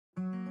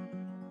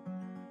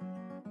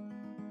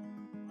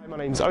My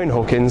name's Owen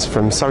Hawkins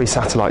from Surrey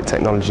Satellite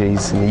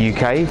Technologies in the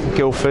UK,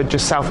 Guildford,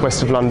 just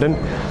southwest of London.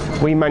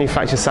 We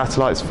manufacture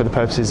satellites for the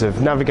purposes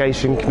of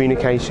navigation,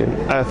 communication,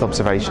 Earth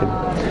observation.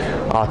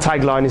 Our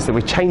tagline is that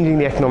we're changing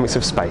the economics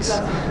of space.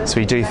 So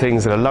we do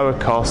things at a lower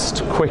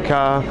cost, quicker,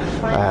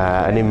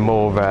 and in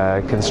more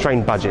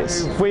constrained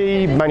budgets.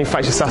 We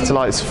manufacture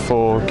satellites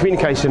for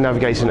communication,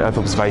 navigation, Earth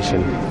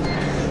observation.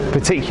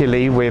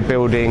 Particularly, we're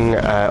building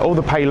all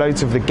the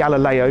payloads of the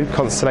Galileo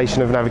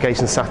constellation of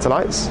navigation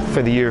satellites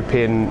for the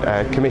European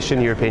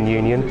Commission, European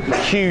Union.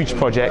 Huge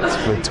project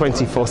with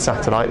 24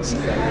 satellites.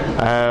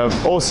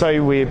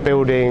 Also, we're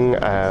building,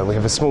 we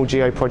have a small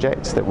geo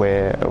project that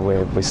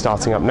we're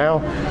starting up now,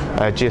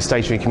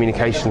 geostationary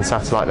communication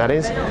satellite that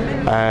is.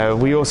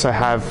 We also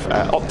have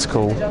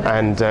optical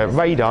and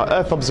radar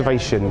Earth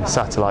observation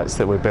satellites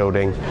that we're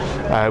building,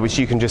 which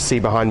you can just see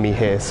behind me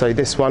here. So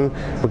this one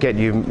will get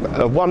you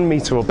a 1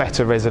 meter or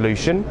better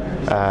resolution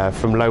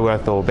from low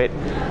Earth orbit,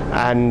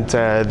 and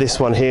this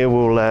one here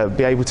will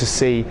be able to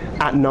see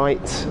at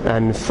night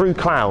and through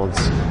clouds,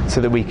 so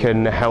that we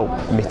can help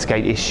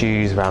mitigate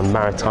issues around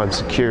maritime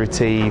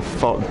security,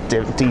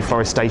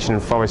 deforestation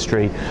and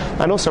forestry,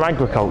 and also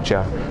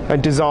agriculture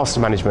and disaster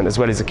management as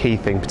well as a key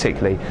thing,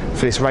 particularly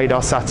for this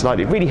radar satellite.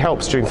 It really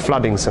helps during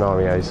flooding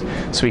scenarios,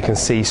 so we can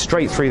see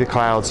straight through the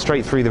clouds,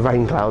 straight through the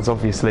rain clouds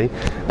obviously,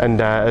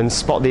 and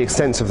spot the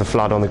extent of the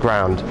flood on the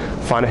ground,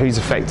 find out who's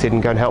affected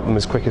and go and help them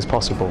as quick as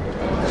possible.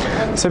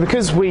 So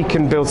because we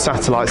can build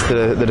satellites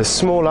that are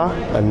smaller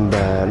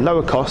and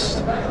lower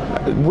cost,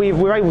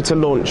 we're able to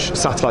launch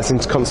satellites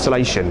into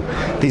constellation.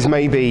 These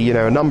may be,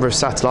 a number of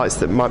satellites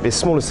that might be as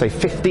small as, say,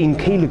 15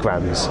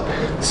 kilograms,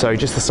 so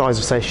just the size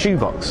of, say, a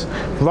shoebox,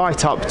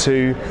 right up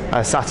to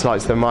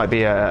satellites that might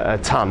be a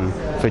ton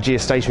for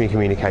geostationary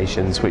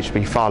communications, which would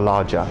be far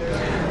larger.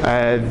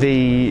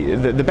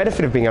 The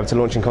benefit of being able to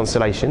launch in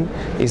constellation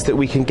is that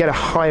we can get a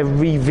higher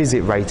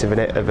revisit rate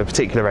of a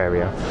particular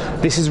area.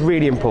 This is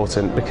really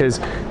important because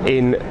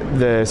in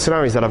the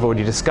scenarios that I've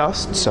already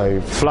discussed,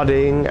 so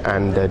flooding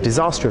and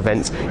disaster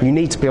events, you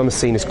need to be on the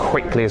scene as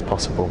quickly as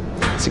possible.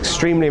 It's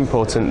extremely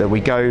important that we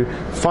go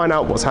find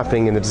out what's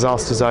happening in the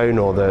disaster zone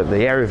or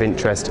the area of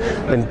interest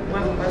and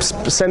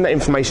send that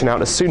information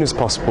out as soon as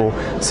possible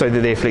so that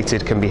the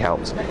afflicted can be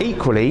helped.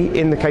 Equally,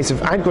 in the case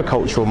of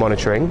agricultural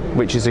monitoring,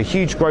 which is a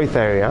huge growth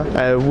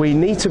area, we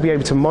need to be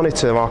able to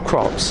monitor our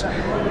crops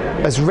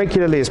as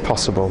regularly as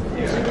possible.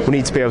 We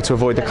need to be able to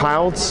avoid the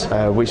clouds,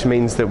 which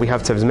means that we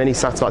have to have as many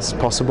satellites as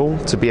possible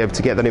to be able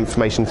to get that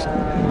information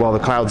while the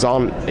clouds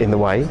aren't in the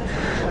way.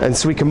 And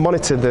so we can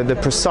monitor the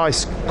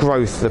precise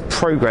growth, the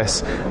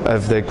progress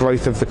of the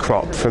growth of the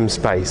crop from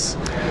space.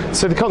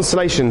 So the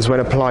constellations, when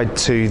applied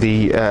to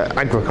the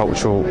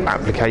agricultural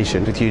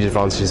application, with huge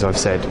advantages I've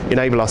said,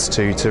 enable us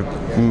to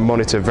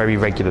monitor very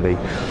regularly.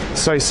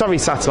 So Surrey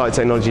Satellite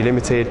Technology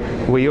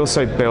Ltd, we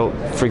also built,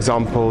 for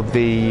example,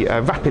 the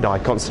Rapid Eye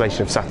constellation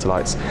of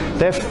satellites.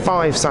 They're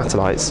 5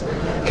 satellites,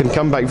 can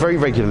come back very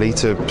regularly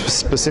to a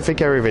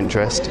specific area of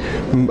interest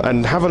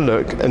and have a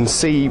look and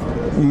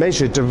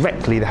measure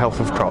directly the health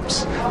of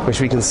crops, which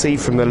we can see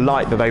from the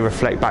light that they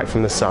reflect back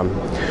from the sun.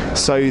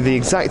 So the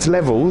exact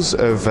levels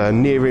of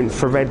near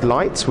infrared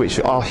light,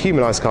 which our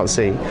human eyes can't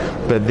see,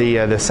 but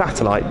the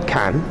satellite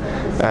can,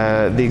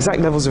 the exact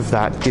levels of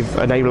that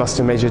enable us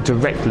to measure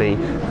directly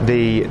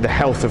the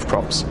health of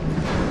crops.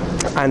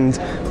 And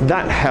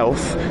that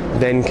health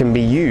then can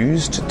be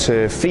used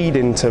to feed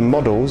into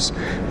models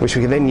which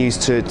we can then use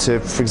to,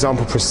 for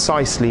example,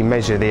 precisely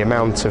measure the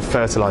amount of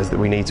fertilizer that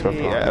we need to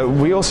apply.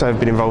 We also have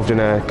been involved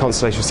in a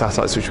constellation of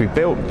satellites which we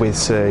built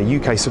with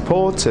UK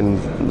support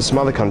and some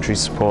other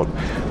countries' support,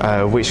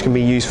 which can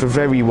be used for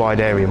very wide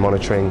area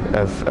monitoring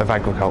of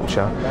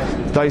agriculture.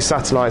 Those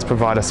satellites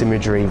provide us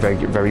imagery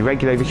very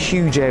regularly over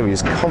huge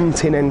areas,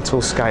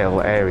 continental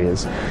scale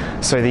areas,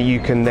 so that you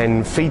can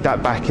then feed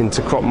that back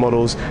into crop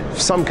models.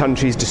 Some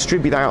countries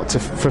distribute that out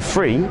for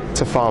free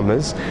to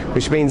farmers,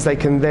 which means they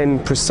can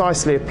then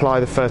precisely apply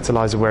the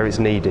fertilizer where it's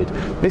needed.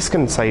 This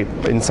can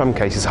save, in some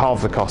cases,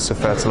 half the cost of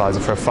fertilizer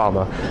for a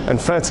farmer, and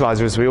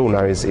fertilizer, as we all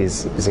know,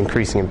 is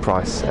increasing in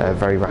price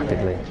very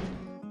rapidly.